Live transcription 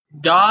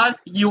God,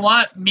 you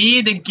want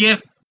me to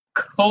give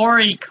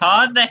Cory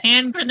Cod the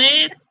hand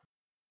grenade?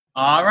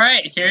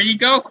 Alright, here you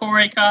go,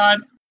 Cory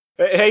Cod.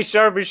 Hey,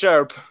 Sharpie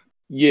Sharp.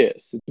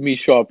 Yes, it's me,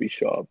 Sharpie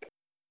Sharp.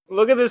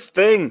 Look at this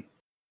thing.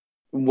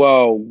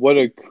 Wow, what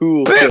a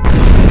cool thing.